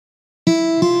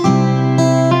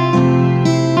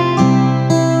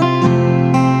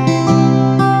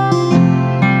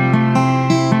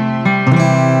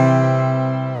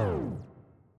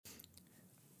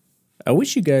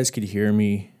wish you guys could hear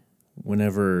me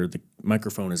whenever the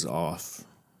microphone is off.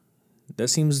 That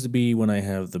seems to be when I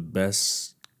have the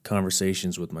best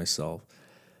conversations with myself.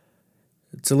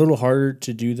 It's a little harder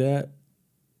to do that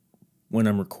when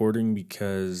I'm recording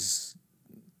because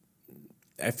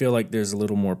I feel like there's a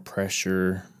little more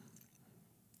pressure.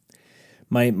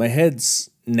 My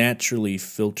head's naturally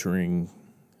filtering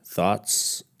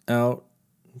thoughts out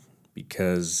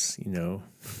because,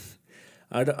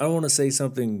 I don't want to say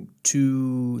something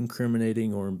too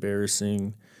incriminating or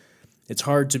embarrassing. It's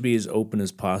hard to be as open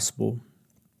as possible.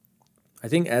 I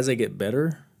think as I get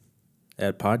better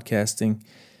at podcasting,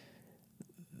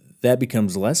 that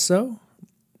becomes less so.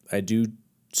 I do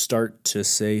start to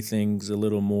say things a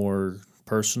little more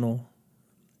personal,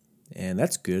 and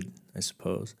that's good, I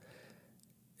suppose.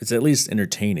 It's at least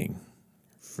entertaining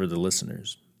for the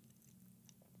listeners.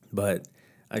 But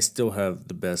I still have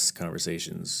the best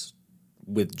conversations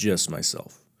with just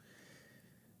myself.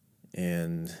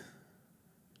 And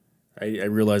I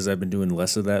realize I've been doing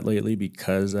less of that lately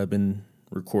because I've been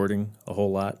recording a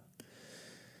whole lot.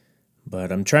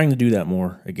 But I'm trying to do that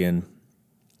more again,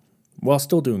 while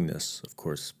still doing this, of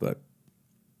course. But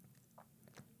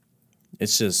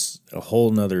it's just a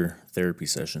whole nother therapy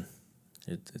session.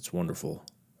 It's wonderful.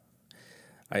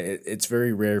 It's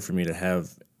very rare for me to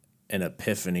have an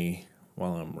epiphany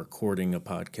while I'm recording a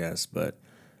podcast, but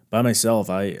by myself,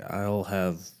 I'll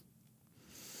have.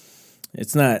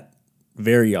 It's not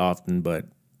very often, but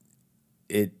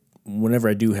whenever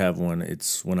I do have one,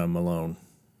 it's when I'm alone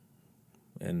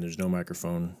and there's no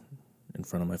microphone in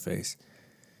front of my face.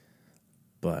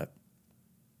 But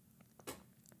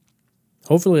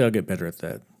hopefully I'll get better at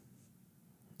that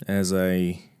as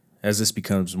this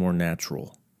becomes more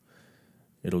natural.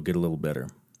 It'll get a little better.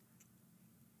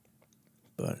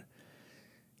 But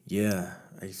yeah,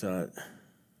 I thought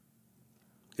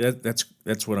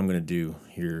that's what I'm going to do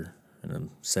here in a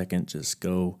second. Just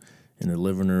go in the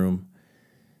living room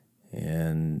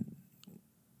and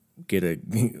get a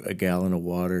gallon of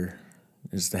water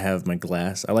just to have my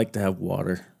glass. I like to have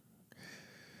water.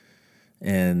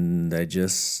 And I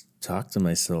just talk to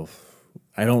myself.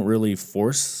 I don't really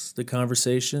force the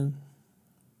conversation.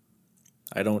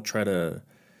 I don't try to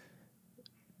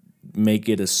make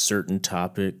it a certain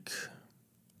topic.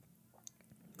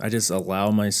 I just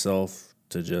allow myself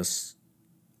to just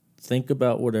think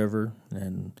about whatever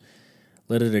and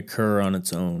let it occur on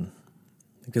its own.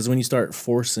 Because when you start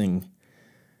forcing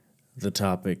the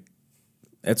topic,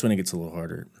 that's when it gets a little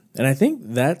harder. And I think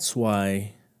that's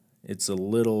why this is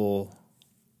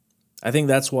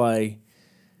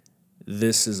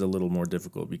a little more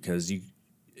difficult, because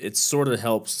it sort of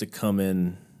helps to come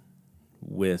in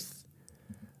with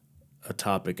a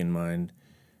topic in mind.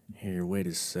 Here, wait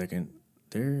a second.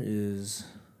 There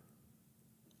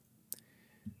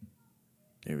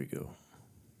we go.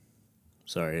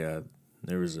 Sorry,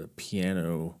 there was a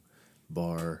piano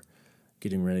bar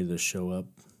getting ready to show up.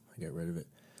 I got rid of it.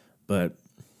 But,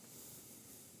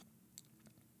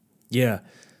 yeah.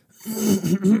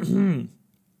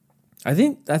 I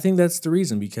think that's the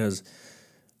reason, because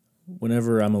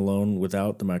whenever I'm alone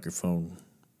without the microphone,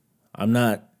 I'm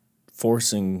not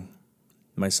forcing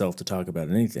myself to talk about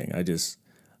anything. I just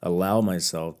allow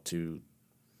myself to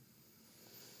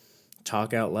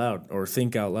talk out loud or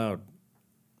think out loud.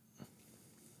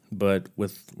 But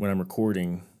when I'm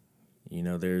recording,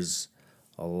 there's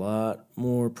a lot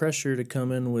more pressure to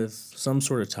come in with some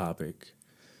sort of topic,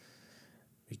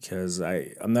 because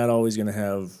I'm not always going to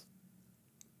have.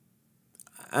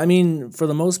 I mean, for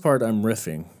the most part, I'm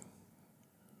riffing.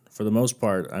 For the most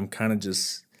part, I'm kind of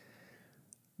just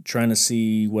trying to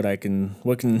see what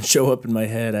can show up in my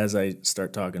head as I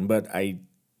start talking. But I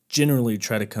generally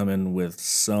try to come in with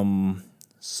some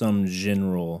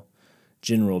general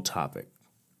topic.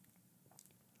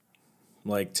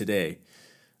 Like today,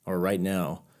 or right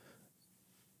now,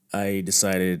 I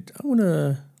decided I'm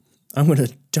gonna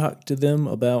talk to them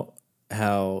about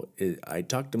how I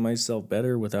talk to myself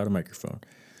better without a microphone,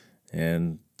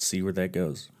 and see where that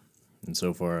goes. And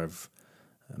so far,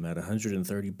 I'm at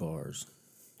 130 bars.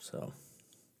 So,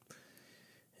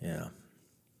 yeah.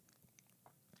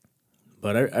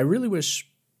 But I really wish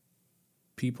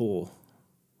people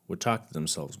would talk to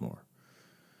themselves more,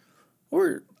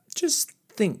 or just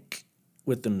think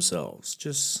with themselves.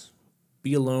 Just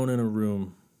be alone in a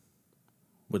room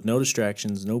with no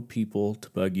distractions, no people to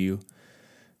bug you,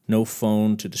 no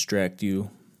phone to distract you.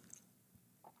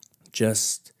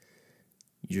 Just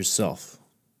yourself.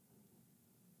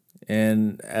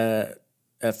 And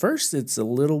at first, it's a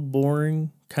little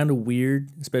boring, kind of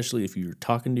weird, especially if you're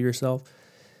talking to yourself.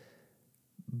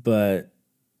 But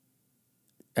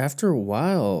after a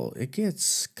while, it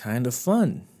gets kind of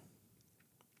fun.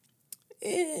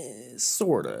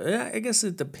 Sort of. I guess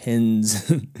it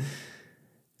depends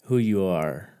who you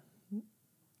are.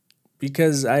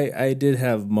 Because I did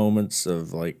have moments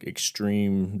of like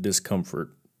extreme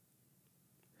discomfort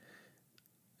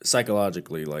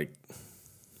psychologically. Like,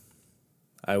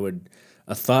 I would,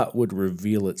 a thought would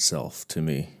reveal itself to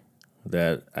me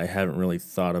that I haven't really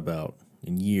thought about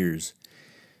in years,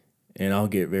 and I'll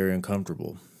get very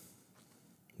uncomfortable.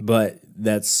 But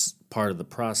that's part of the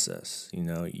process. You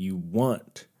know, you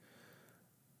want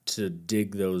to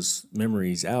dig those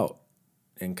memories out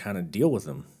and kind of deal with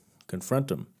them, confront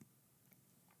them.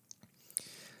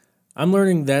 I'm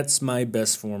learning that's my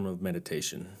best form of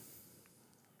meditation.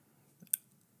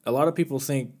 A lot of people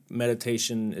think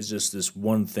meditation is just this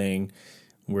one thing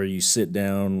where you sit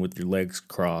down with your legs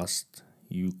crossed,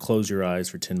 you close your eyes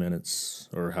for 10 minutes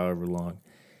or however long,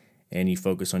 and you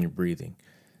focus on your breathing.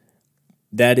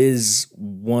 That is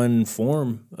one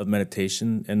form of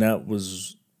meditation, and that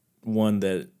was one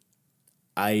that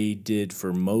I did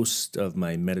for most of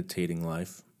my meditating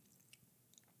life.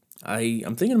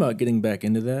 I'm thinking about getting back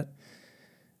into that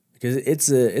because it's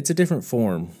a different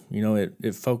form. You know,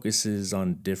 it focuses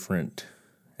on different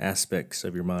aspects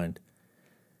of your mind.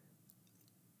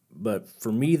 But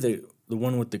for me, the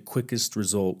one with the quickest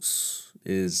results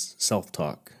is self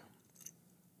talk.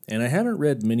 And I haven't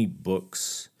read many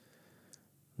books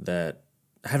that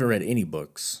I haven't read any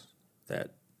books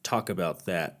that talk about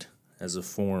that as a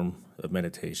form of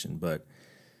meditation. But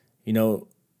you know,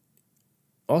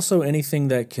 also anything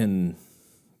that can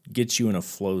get you in a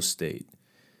flow state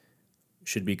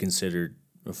should be considered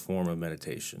a form of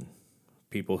meditation.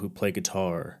 People who play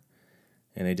guitar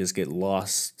and they just get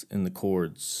lost in the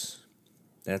chords.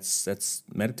 That's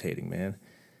meditating, man.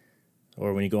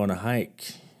 Or when you go on a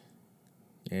hike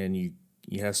and you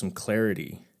have some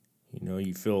clarity, you know,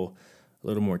 you feel a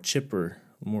little more chipper,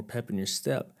 more pep in your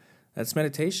step. That's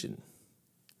meditation.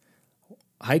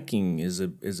 Hiking is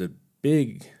a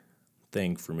big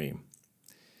thing for me.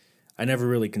 I never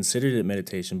really considered it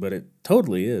meditation, but it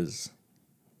totally is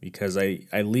because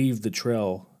I leave the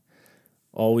trail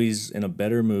always in a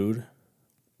better mood.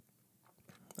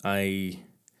 I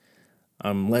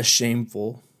I'm less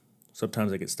shameful.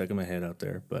 Sometimes I get stuck in my head out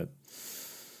there, but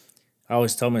I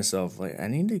always tell myself like I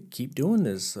need to keep doing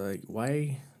this. Like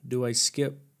why do I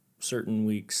skip certain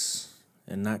weeks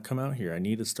and not come out here? I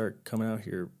need to start coming out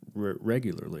here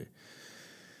regularly.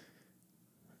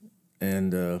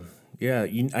 And yeah,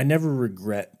 I never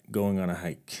regret going on a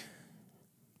hike.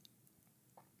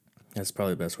 That's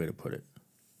probably the best way to put it.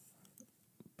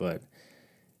 But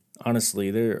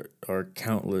honestly, there are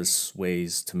countless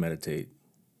ways to meditate.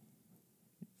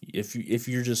 If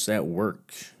you're just at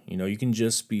work, you know, you can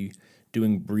just be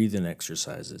doing breathing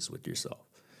exercises with yourself.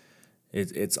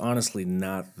 It's honestly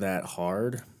not that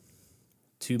hard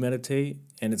to meditate,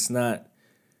 and it's not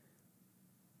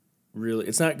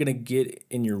going to get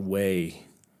in your way.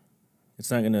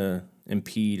 It's not going to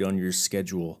impede on your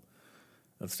schedule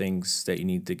of things that you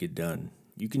need to get done.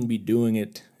 You can be doing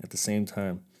it at the same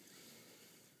time,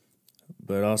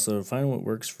 but also find what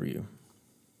works for you.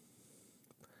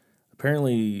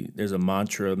 Apparently, there's a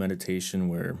mantra meditation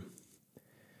where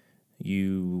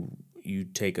you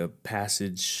take a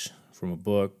passage from a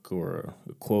book or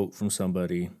a quote from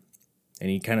somebody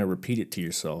and you kind of repeat it to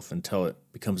yourself until it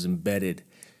becomes embedded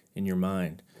in your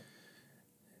mind.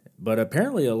 But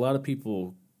apparently, a lot of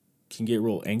people can get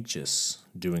real anxious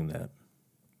doing that.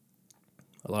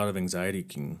 A lot of anxiety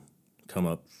can come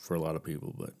up for a lot of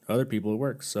people, but other people it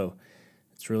works. So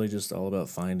it's really just all about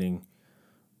finding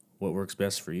what works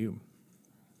best for you.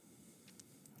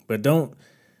 But don't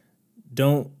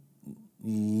don't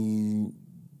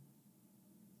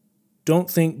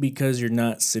think because you're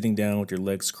not sitting down with your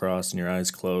legs crossed and your eyes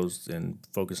closed and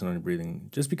focusing on your breathing,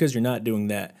 just because you're not doing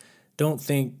that, don't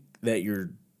think that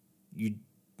you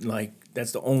like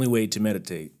that's the only way to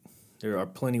meditate. There are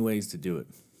plenty ways to do it.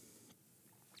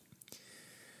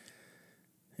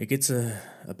 It gets a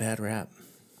bad rap.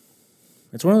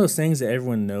 It's one of those things that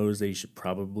everyone knows they should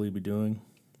probably be doing,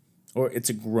 or it's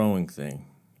a growing thing.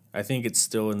 I think it's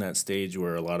still in that stage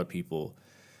where a lot of people,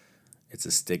 it's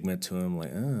a stigma to them,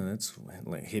 like, oh, that's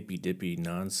like hippy dippy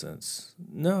nonsense.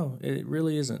 No, it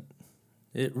really isn't.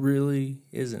 It really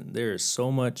isn't. There is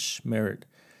so much merit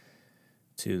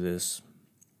to this.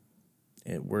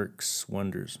 It works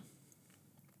wonders.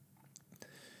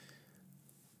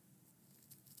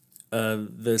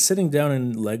 The sitting down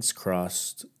and legs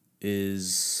crossed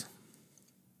is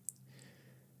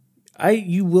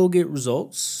you will get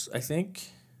results, I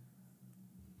think,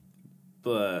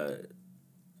 but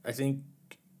I think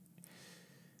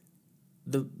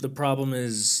the problem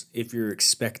is if you're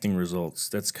expecting results,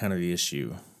 that's kind of the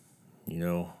issue. You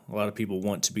know, a lot of people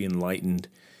want to be enlightened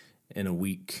in a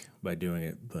week by doing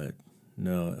it, but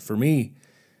no, for me,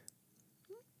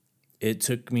 it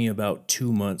took me about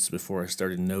 2 months before I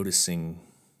started noticing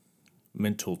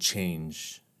mental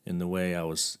change in the way I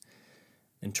was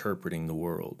interpreting the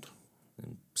world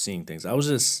and seeing things. It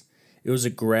was a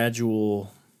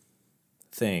gradual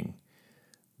thing,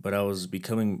 but I was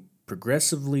becoming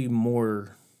progressively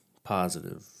more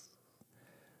positive.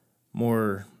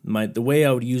 The way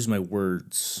I would use my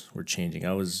words were changing.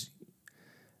 I was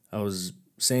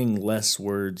saying less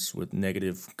words with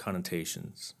negative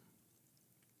connotations.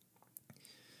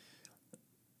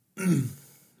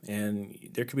 And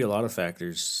there could be a lot of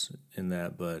factors in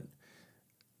that, but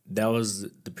that was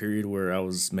the period where I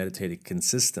was meditating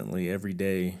consistently every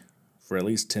day for at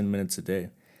least 10 minutes a day.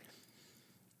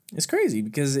 It's crazy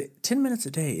because 10 minutes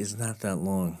a day is not that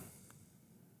long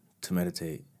to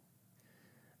meditate.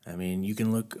 I mean, you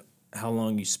can look how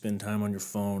long you spend time on your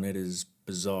phone. It is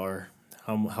bizarre.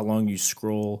 How long you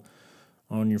scroll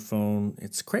on your phone.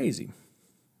 It's crazy.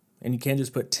 And you can't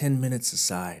just put 10 minutes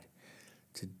aside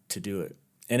to do it.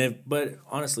 But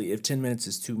honestly, if 10 minutes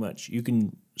is too much, you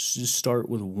can just start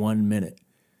with 1 minute.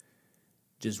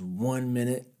 Just 1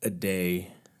 minute a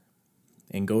day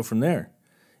and go from there.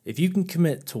 If you can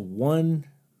commit to 1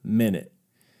 minute,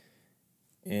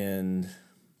 and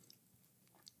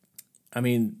I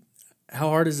mean, how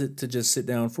hard is it to just sit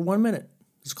down for 1 minute?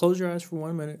 Just close your eyes for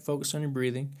 1 minute, focus on your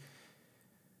breathing,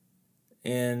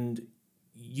 and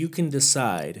you can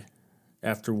decide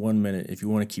after 1 minute if you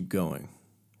want to keep going.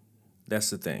 That's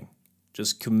the thing.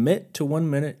 Just commit to 1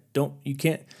 minute. You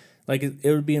can't, like, it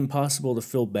would be impossible to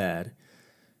feel bad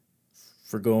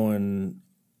for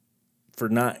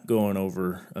not going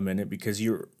over a minute because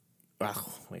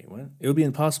wait, what? It would be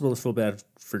impossible to feel bad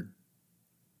for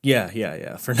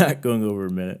not going over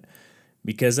a minute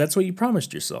because that's what you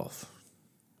promised yourself.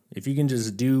 If you can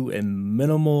just do a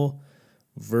minimal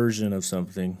version of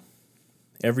something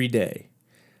every day,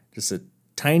 just a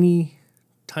tiny,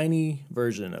 tiny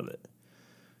version of it,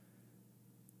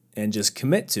 and just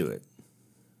commit to it.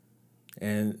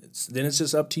 And then it's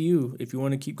just up to you if you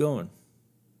want to keep going.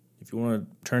 If you want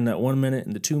to turn that 1 minute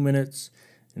into 2 minutes,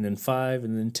 and then 5,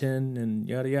 and then 10, and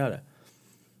yada yada.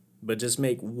 But just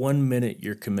make 1 minute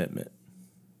your commitment.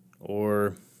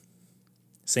 Or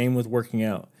same with working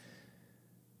out.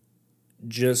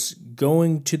 Just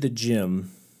going to the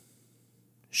gym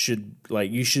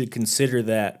you should consider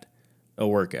that a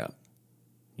workout.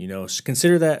 You know,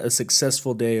 consider that a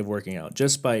successful day of working out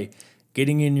just by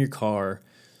getting in your car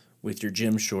with your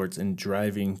gym shorts and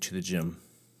driving to the gym.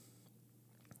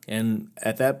 And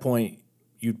at that point,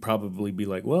 you'd probably be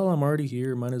like, well, I'm already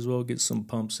here. Might as well get some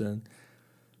pumps in.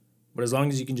 But as long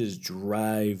as you can just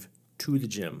drive to the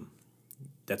gym,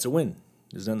 that's a win.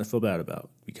 There's nothing to feel bad about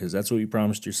because that's what you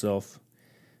promised yourself.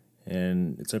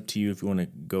 And it's up to you if you want to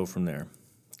go from there.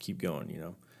 Keep going, you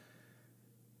know.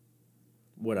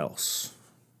 What else?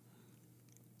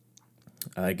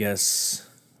 I guess,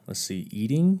 let's see,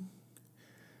 eating?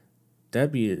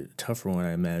 That'd be a tougher one,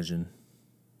 I imagine.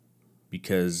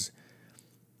 Because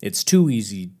it's too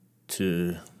easy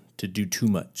to do too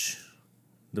much.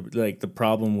 The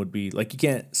problem would be, like, you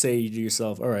can't say to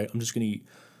yourself, all right, I'm just going to eat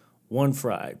one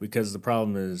fry, because the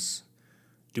problem is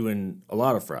doing a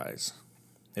lot of fries.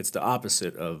 It's the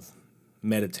opposite of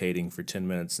meditating for 10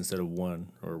 minutes instead of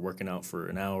one, or working out for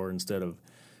an hour instead of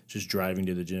just driving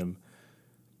to the gym.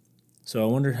 So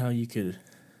I wonder how you could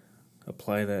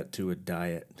apply that to a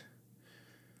diet.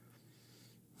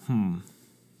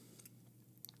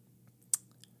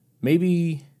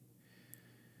 Maybe,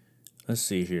 let's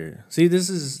see here. See, this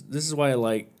is why I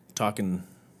like talking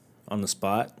on the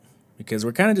spot, because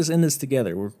we're kind of just in this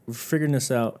together. We're figuring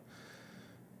this out.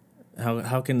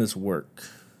 How can this work?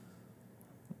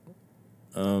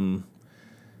 So,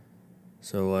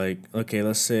 like, okay,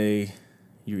 let's say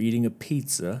you're eating a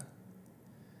pizza,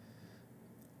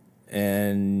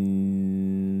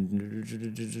 and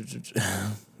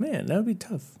man, that would be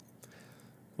tough.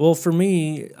 Well, for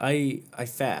me, I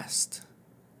fast.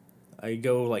 I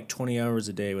go like 20 hours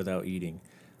a day without eating,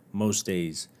 most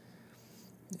days.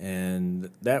 And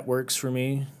that works for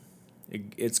me.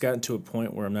 It's gotten to a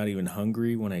point where I'm not even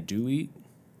hungry when I do eat.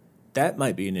 That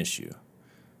might be an issue.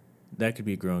 That could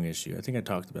be a growing issue. I think I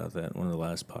talked about that in one of the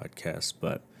last podcasts,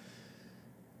 but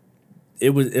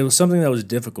it was something that was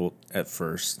difficult at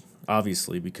first,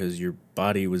 obviously, because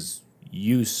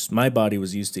my body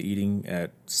was used to eating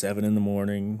at 7 in the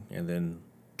morning and then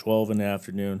 12 in the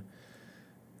afternoon.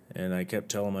 And I kept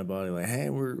telling my body, like, hey,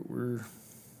 we're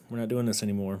not doing this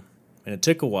anymore. And it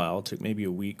took a while, it took maybe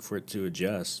a week for it to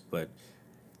adjust, but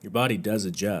your body does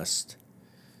adjust.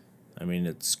 I mean,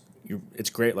 it's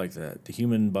great like that. The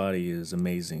human body is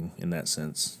amazing in that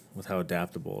sense with how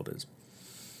adaptable it is.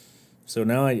 So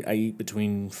now I eat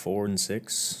between 4 and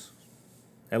 6,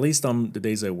 at least on the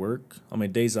days I work. On my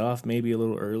days off, maybe a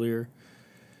little earlier,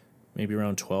 maybe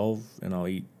around 12, and I'll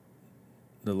eat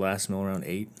the last meal around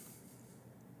 8.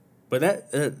 But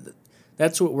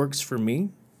that's what works for me.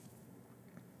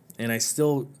 And I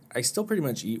still pretty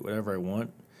much eat whatever I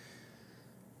want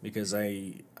because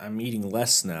I'm eating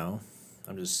less now.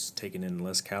 I'm just taking in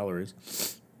less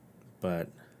calories. But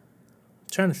I'm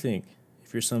trying to think,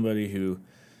 if you're somebody who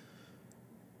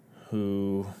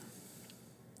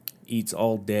eats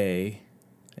all day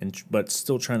but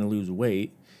still trying to lose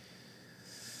weight,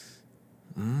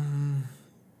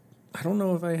 I don't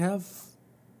know if I have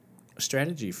a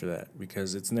strategy for that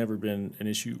because it's never been an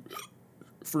issue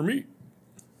for me.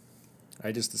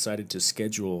 I just decided to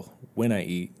schedule when I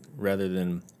eat rather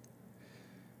than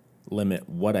limit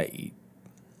what I eat.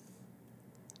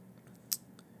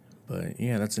 But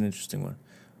yeah, that's an interesting one.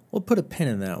 We'll put a pin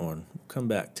in that one. We'll come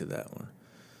back to that one.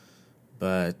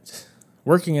 But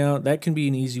working out, that can be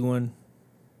an easy one.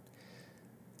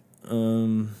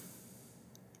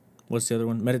 What's the other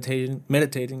one?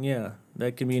 Meditating, yeah,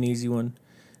 that can be an easy one.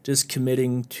 Just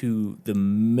committing to the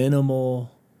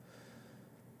minimal,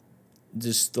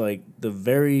 just like the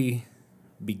very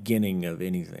beginning of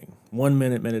anything. 1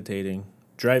 minute meditating,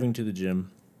 driving to the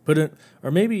gym, or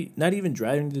maybe not even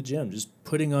driving to the gym, just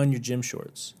putting on your gym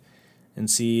shorts and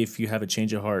see if you have a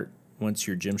change of heart once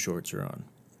your gym shorts are on.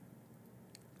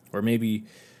 Or maybe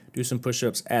do some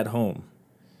push-ups at home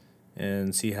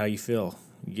and see how you feel.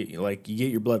 You get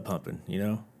your blood pumping,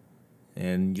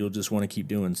 and you'll just want to keep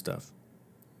doing stuff.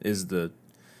 Is the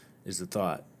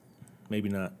thought. Maybe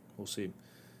not. We'll see.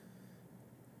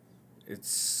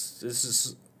 This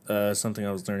is something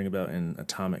I was learning about in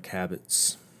Atomic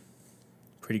Habits.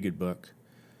 Pretty good book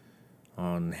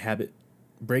on habit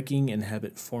breaking and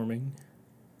habit forming.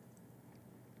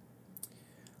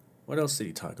 What else did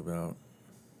he talk about?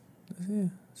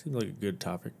 Seems like a good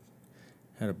topic.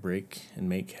 How to break and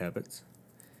make habits.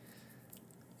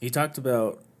 He talked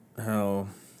about how,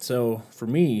 so for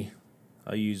me,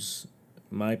 I'll use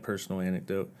my personal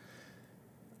anecdote.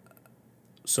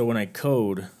 So when I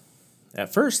code,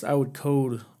 at first I would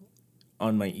code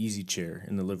on my easy chair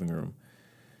in the living room.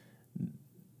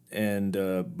 And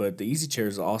but the easy chair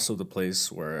is also the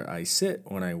place where I sit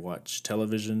when I watch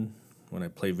television, when I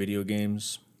play video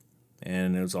games,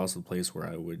 and it was also the place where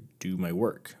I would do my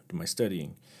work, do my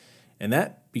studying. And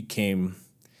that became,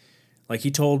 like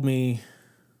he told me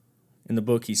in the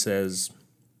book, he says,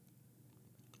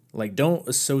 like, don't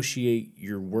associate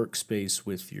your workspace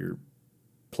with your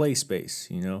play space,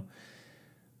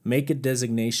 Make a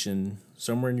designation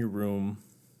somewhere in your room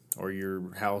or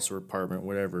your house or apartment,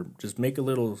 whatever. Just make a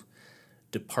little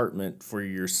department for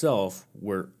yourself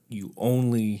where you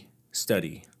only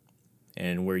study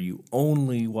and where you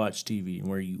only watch TV and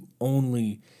where you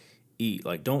only eat.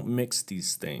 Like, don't mix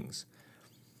these things.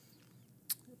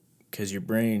 Because your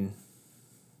brain,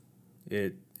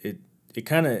 it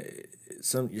kind of,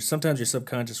 sometimes your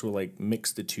subconscious will like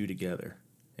mix the two together,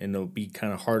 and it'll be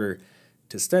kind of harder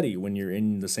to study when you're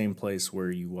in the same place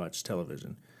where you watch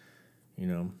television,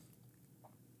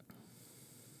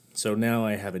 So now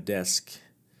I have a desk,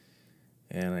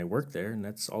 and I work there, and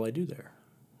that's all I do there.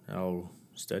 I'll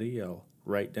study, I'll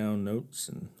write down notes,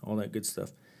 and all that good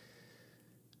stuff.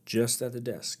 Just at the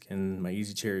desk, and my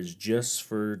easy chair is just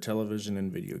for television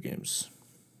and video games.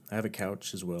 I have a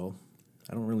couch as well.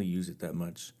 I don't really use it that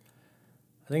much.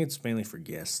 I think it's mainly for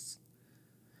guests.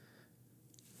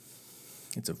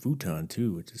 It's a futon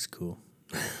too, which is cool.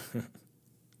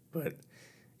 But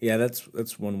yeah,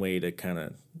 that's one way to kind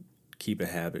of keep a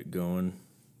habit going.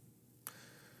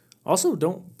 Also,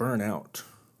 don't burn out.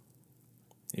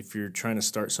 If you're trying to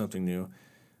start something new,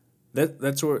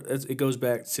 that's where it goes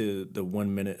back to the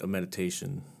 1 minute of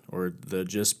meditation or the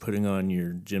just putting on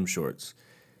your gym shorts.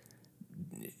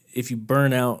 If you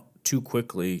burn out too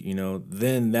quickly,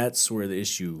 then that's where the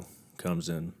issue comes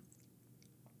in.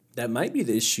 That might be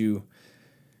the issue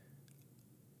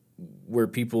where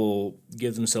people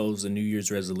give themselves a New Year's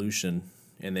resolution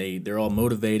and they're all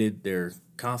motivated, they're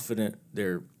confident,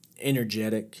 they're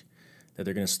energetic that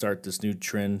they're going to start this new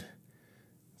trend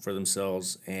for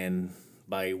themselves, and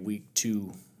by week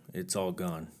 2, it's all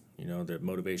gone. Their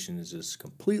motivation is just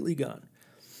completely gone.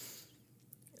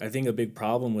 I think a big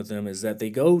problem with them is that they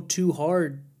go too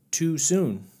hard too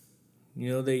soon.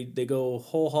 They go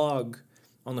whole hog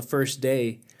on the first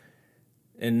day,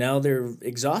 and now they're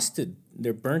exhausted.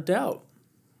 They're burnt out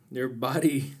Your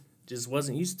body just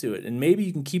wasn't used to it. And maybe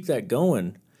you can keep that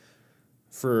going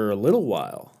for a little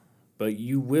while, but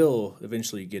you will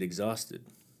eventually get exhausted.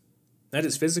 Not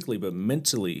just physically, but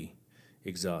mentally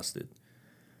exhausted.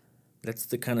 That's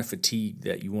the kind of fatigue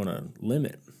that you want to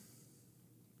limit.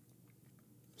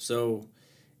 So,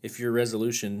 if your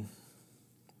resolution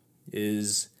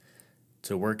is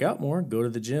to work out more, go to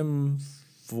the gym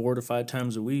 4 to 5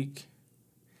 times a week,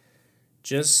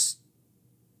 just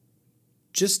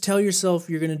tell yourself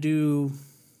you're going to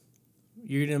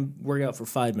work out for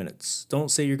 5 minutes. Don't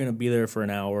say you're going to be there for an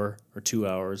hour or 2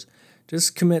 hours.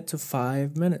 Just commit to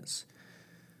 5 minutes.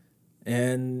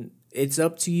 And it's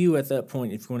up to you at that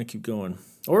point if you want to keep going.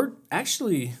 Or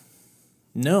actually,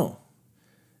 no.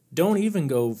 Don't even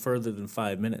go further than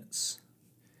 5 minutes.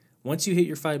 Once you hit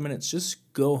your 5 minutes, just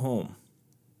go home.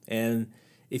 And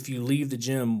if you leave the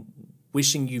gym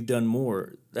wishing you've done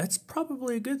more, that's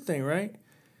probably a good thing, right?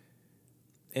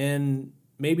 And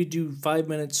maybe do 5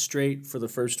 minutes straight for the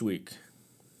first week.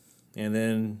 And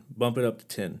then bump it up to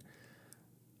 10.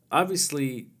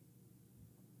 Obviously,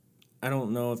 I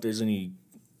don't know if there's any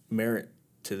merit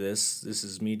to this. This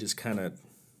is me just kind of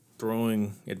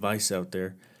throwing advice out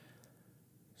there.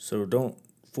 So don't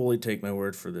fully take my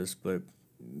word for this, but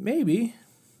maybe.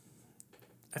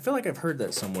 I feel like I've heard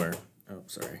that somewhere. Oh,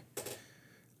 sorry.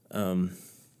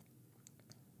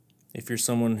 If you're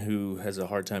someone who has a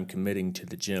hard time committing to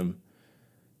the gym,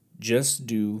 just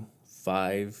do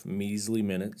 5 measly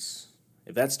minutes.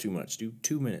 If that's too much, do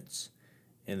 2 minutes.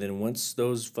 And then once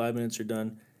those 5 minutes are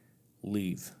done,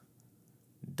 leave.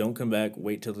 Don't come back,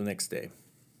 wait till the next day.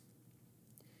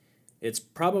 It's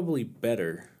probably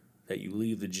better that you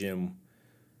leave the gym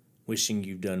wishing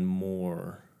you've done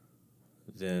more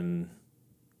than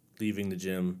leaving the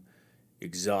gym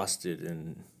exhausted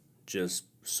and just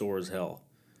sore as hell.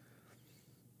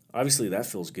 Obviously, that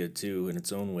feels good too in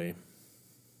its own way.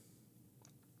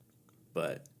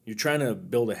 But you're trying to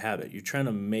build a habit. You're trying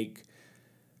to make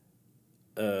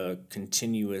a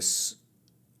continuous.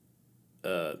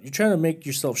 You're trying to make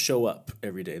yourself show up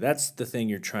every day. That's the thing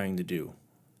you're trying to do.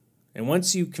 And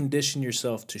once you condition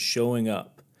yourself to showing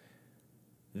up,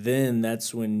 then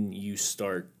that's when you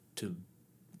start to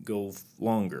go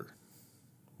longer.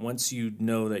 Once you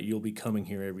know that you'll be coming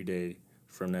here every day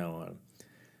from now on,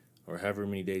 or however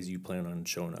many days you plan on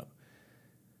showing up.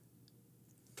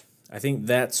 I think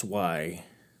that's why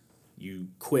you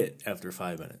quit after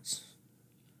 5 minutes.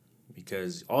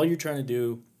 Because all you're trying to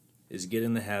do is get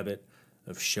in the habit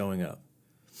of showing up.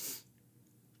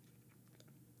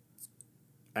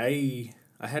 I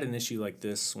had an issue like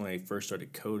this when I first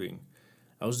started coding.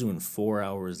 I was doing 4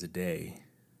 hours a day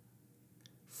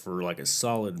for like a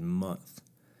solid month.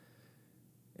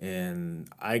 And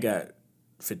I got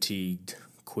fatigued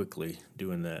quickly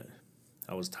doing that.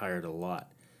 I was tired a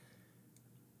lot.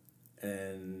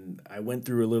 And I went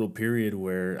through a little period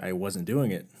where I wasn't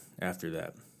doing it after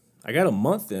that. I got a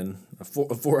month in,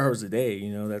 4 hours a day.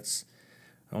 You know, that's,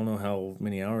 I don't know how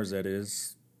many hours that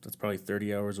is. That's probably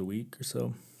 30 hours a week or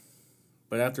so.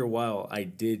 But after a while, I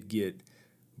did get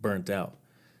burnt out.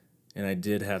 And I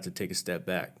did have to take a step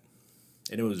back.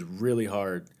 And it was really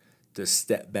hard to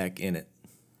step back in it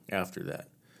after that.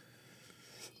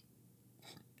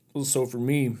 Well, so for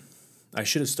me, I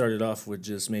should have started off with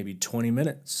just maybe 20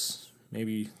 minutes,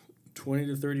 maybe 20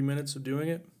 to 30 minutes of doing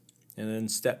it, and then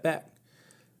step back.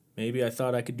 Maybe I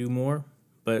thought I could do more,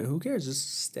 but who cares?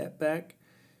 Just step back,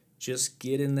 just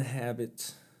get in the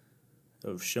habit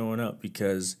of showing up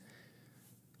because,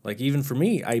 like, even for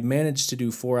me, I managed to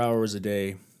do 4 hours a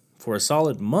day for a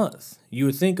solid month. You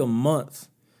would think a month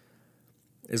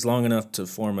is long enough to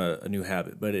form a new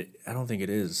habit, but I don't think it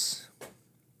is.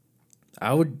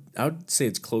 I would say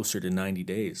it's closer to 90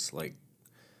 days, like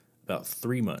about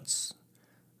 3 months.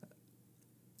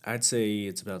 I'd say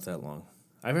it's about that long.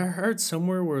 I've heard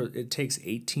somewhere where it takes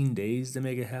 18 days to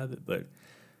make a habit, but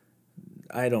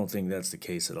I don't think that's the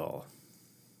case at all.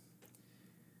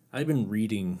 I've been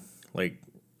reading,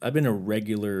 I've been a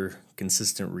regular,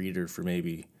 consistent reader for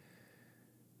maybe,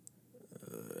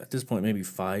 at this point, maybe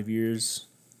 5 years.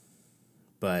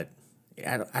 But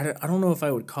I don't know if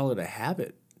I would call it a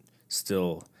habit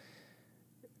still,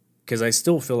 because I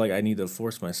still feel like I need to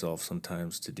force myself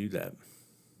sometimes to do that.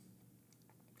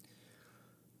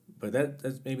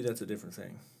 But maybe that's a different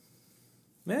thing.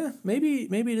 Yeah, maybe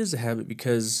it is a habit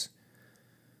because,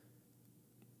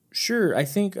 sure, I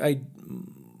think the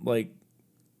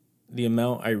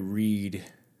amount I read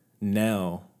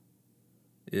now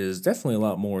is definitely a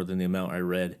lot more than the amount I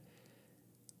read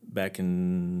back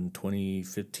in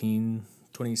 2015,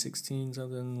 2016,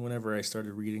 something, whenever I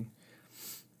started reading.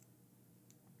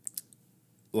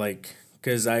 Like,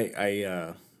 because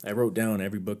I wrote down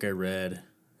every book I read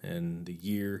and the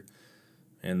year.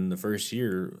 And the first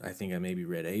year, I think I maybe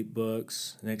read 8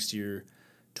 books. Next year,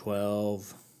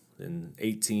 12, then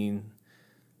 18,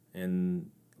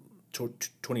 and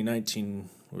 2019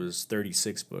 was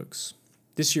 36 books.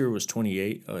 This year was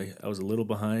 28. I was a little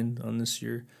behind on this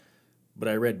year, but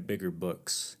I read bigger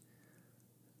books.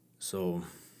 So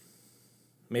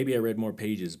maybe I read more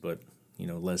pages, but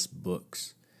less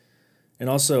books. And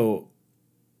also,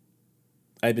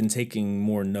 I've been taking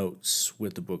more notes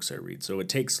with the books I read. So it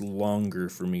takes longer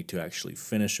for me to actually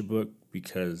finish a book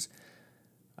because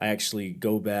I actually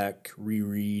go back,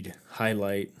 reread,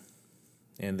 highlight,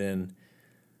 and then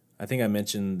I think I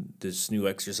mentioned this new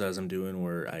exercise I'm doing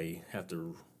where I have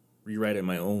to rewrite it in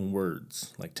my own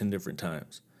words like 10 different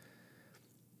times.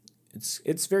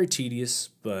 It's very tedious,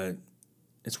 but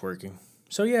it's working.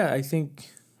 So yeah, I think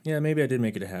maybe I did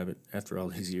make it a habit after all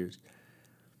these years.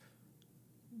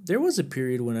 There was a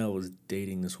period when I was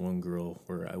dating this one girl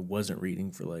where I wasn't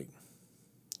reading for like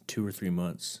 2 or 3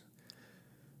 months.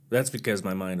 That's because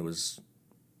my mind was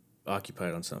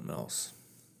occupied on something else.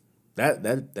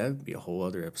 That'd be a whole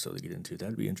other episode to get into.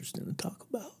 That'd be interesting to talk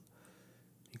about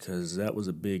because that was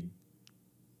a big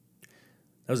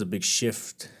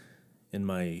shift in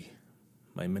my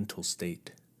mental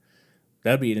state.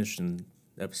 That'd be an interesting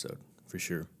episode for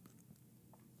sure.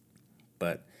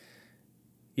 But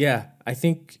yeah, I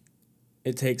think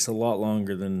it takes a lot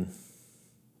longer than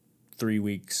 3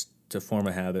 weeks to form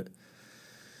a habit.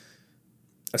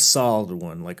 A solid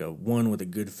one, like a one with a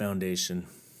good foundation.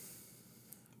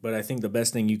 But I think the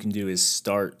best thing you can do is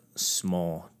start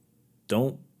small.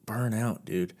 Don't burn out,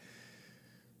 dude.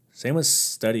 Same with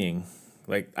studying.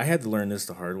 Like, I had to learn this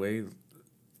the hard way.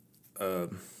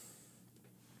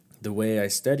 The way I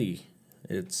study,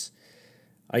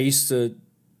 I used to,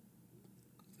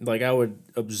 I would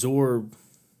absorb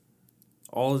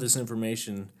all of this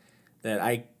information that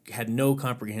I had no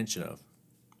comprehension of.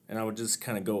 And I would just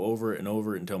kind of go over it and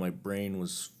over it until my brain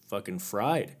was fucking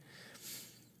fried.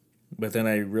 But then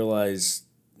I realized,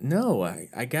 no,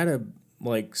 I gotta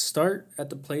start at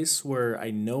the place where I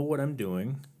know what I'm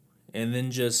doing and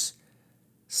then just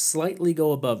slightly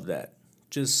go above that.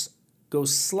 Just go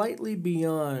slightly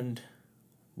beyond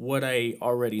what I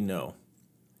already know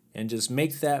and just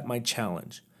make that my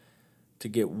challenge to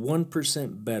get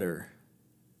 1% better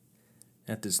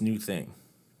at this new thing.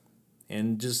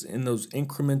 And just in those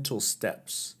incremental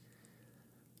steps,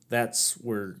 that's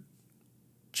where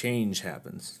change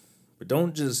happens. But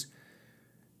don't just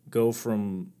go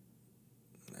from,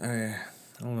 I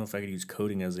don't know if I could use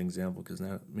coding as an example because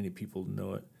not many people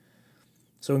know it.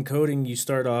 So in coding, you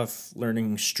start off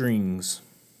learning strings,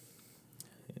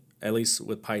 at least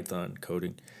with Python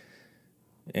coding.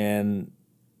 And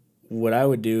what I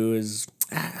would do is,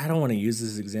 I don't want to use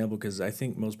this example because I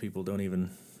think most people don't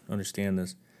even understand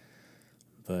this.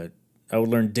 But I would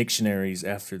learn dictionaries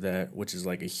after that, which is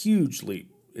like a huge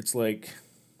leap. It's like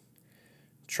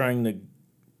trying to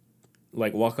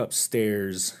walk up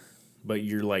stairs, but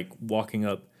you're walking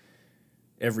up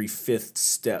every fifth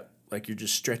step. Like you're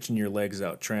just stretching your legs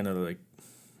out, trying to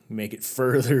make it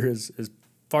further as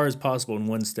far as possible in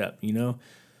one step,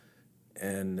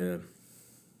 And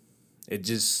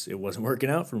it wasn't working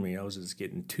out for me. I was just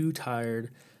getting too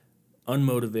tired,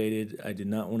 unmotivated. I did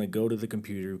not want to go to the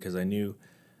computer because I knew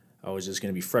I was just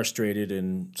going to be frustrated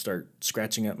and start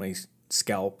scratching at my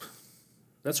scalp.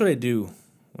 That's what I do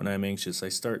when I'm anxious. I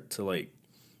start to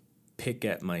pick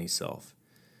at myself.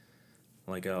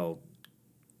 I'll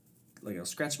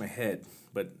scratch my head,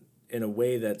 but in a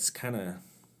way that's kind of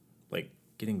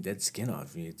getting dead skin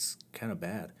off me. It's kind of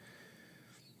bad.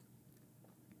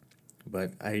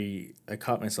 But I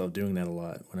caught myself doing that a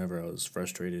lot whenever I was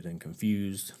frustrated and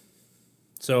confused.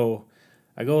 So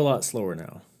I go a lot slower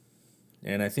now.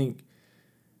 And I think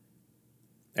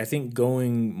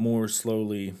going more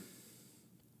slowly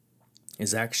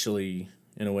is actually,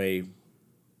 in a way,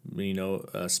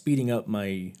 speeding up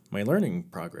my learning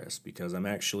progress because I'm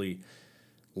actually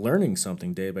learning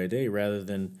something day by day rather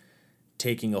than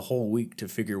taking a whole week to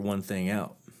figure one thing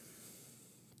out.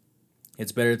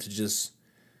 It's better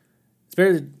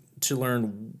to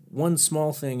learn one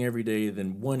small thing every day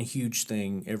than one huge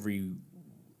thing every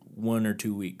 1 or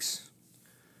 2 weeks.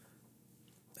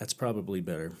 That's probably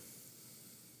better.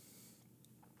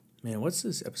 Man, what's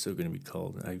this episode going to be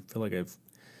called? I feel like I've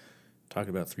talked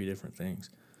about 3 different things.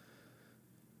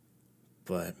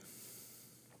 But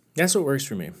that's what works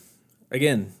for me.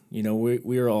 Again,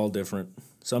 we are all different.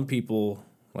 Some people,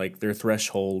 their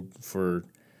threshold for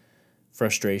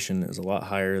frustration is a lot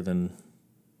higher than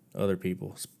other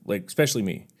people, especially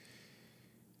me.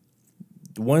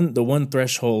 The one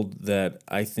threshold that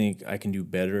I think I can do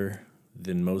better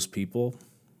than most people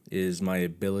is my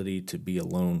ability to be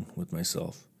alone with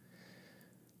myself.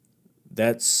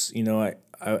 That's,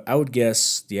 I would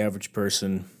guess the average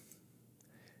person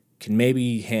can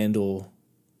maybe handle,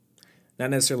 not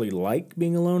necessarily like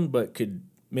being alone, but could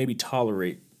maybe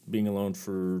tolerate being alone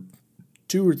for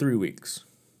 2 or 3 weeks.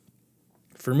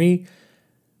 For me,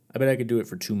 I bet I could do it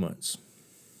for 2 months.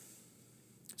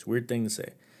 It's a weird thing to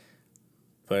say.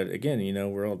 But again,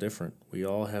 we're all different. We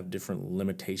all have different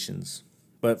limitations.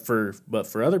 But for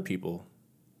other people,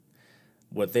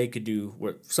 what they could do,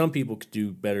 what some people could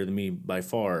do better than me by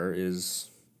far, is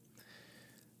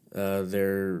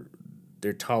their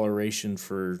toleration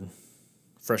for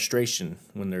frustration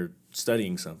when they're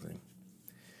studying something.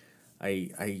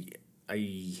 I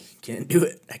can't do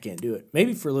it. I can't do it.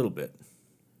 Maybe for a little bit.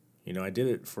 I did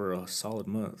it for a solid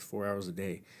month, 4 hours a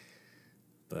day,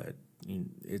 but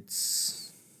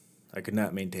it's I could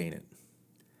not maintain it.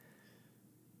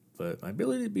 But my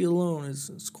ability to be alone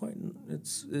is quite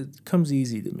it comes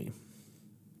easy to me.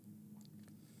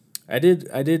 I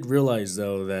did realize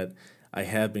though that I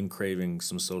have been craving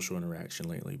some social interaction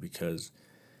lately because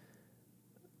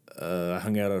I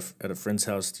hung out at a friend's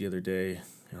house the other day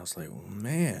and I was like, oh,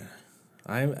 man,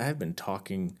 I've been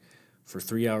talking for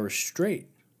 3 hours straight.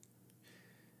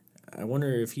 I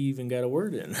wonder if he even got a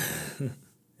word in.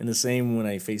 And the same when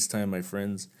I FaceTime my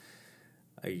friends,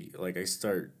 I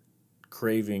start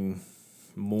craving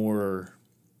more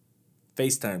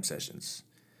FaceTime sessions.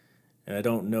 And I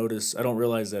don't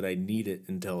realize that I need it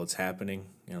until it's happening.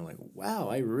 And I'm like, wow,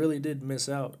 I really did miss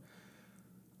out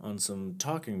on some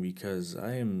talking because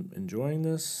I am enjoying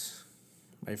this.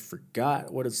 I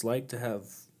forgot what it's like to have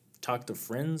talk to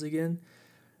friends again.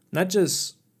 Not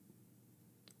just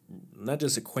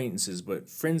acquaintances, but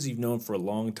friends you've known for a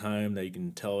long time that you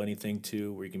can tell anything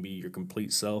to, where you can be your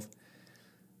complete self.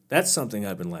 That's something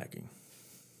I've been lacking.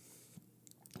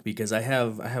 Because I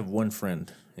have one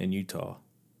friend in Utah,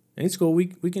 and it's cool. We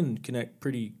can connect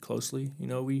pretty closely.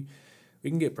 We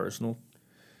can get personal.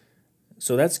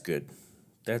 So that's good.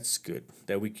 That's good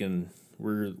that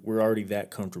we're already that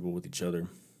comfortable with each other.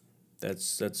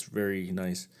 That's very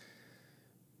nice.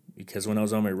 Because when I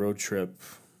was on my road trip,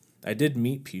 I did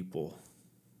meet people.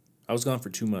 I was gone for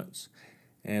 2 months,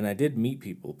 and I did meet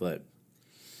people, but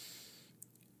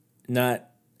not.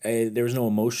 There was no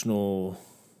emotional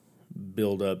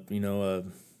build up.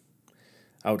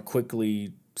 I would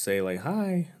quickly say like,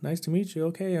 "Hi, nice to meet you.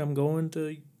 Okay, I'm going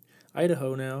to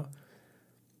Idaho now."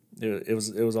 It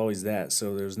was always that.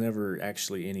 So there's never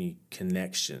actually any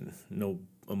connection, no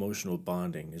emotional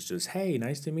bonding. It's just, "Hey,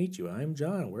 nice to meet you. I'm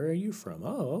John. Where are you from?"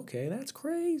 "Oh, okay, that's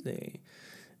crazy."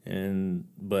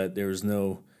 But there was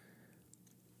no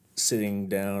sitting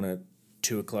down at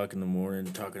 2 o'clock in the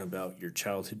morning talking about your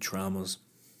childhood traumas.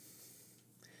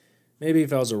 Maybe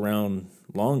if I was around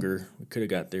longer, we could have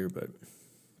got there, but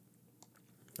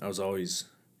I was always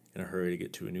in a hurry to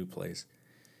get to a new place.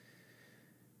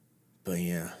 But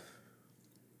yeah,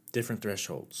 different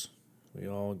thresholds. We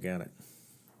all got it.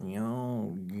 We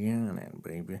all got it,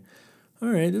 baby. All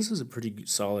right, this is a pretty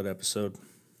solid episode.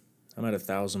 I'm at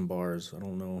 1,000 bars. I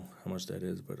don't know how much that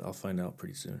is, but I'll find out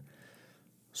pretty soon.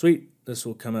 Sweet. This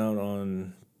will come out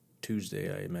on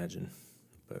Tuesday, I imagine.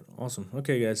 But awesome.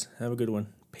 Okay, guys, have a good one.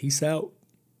 Peace out.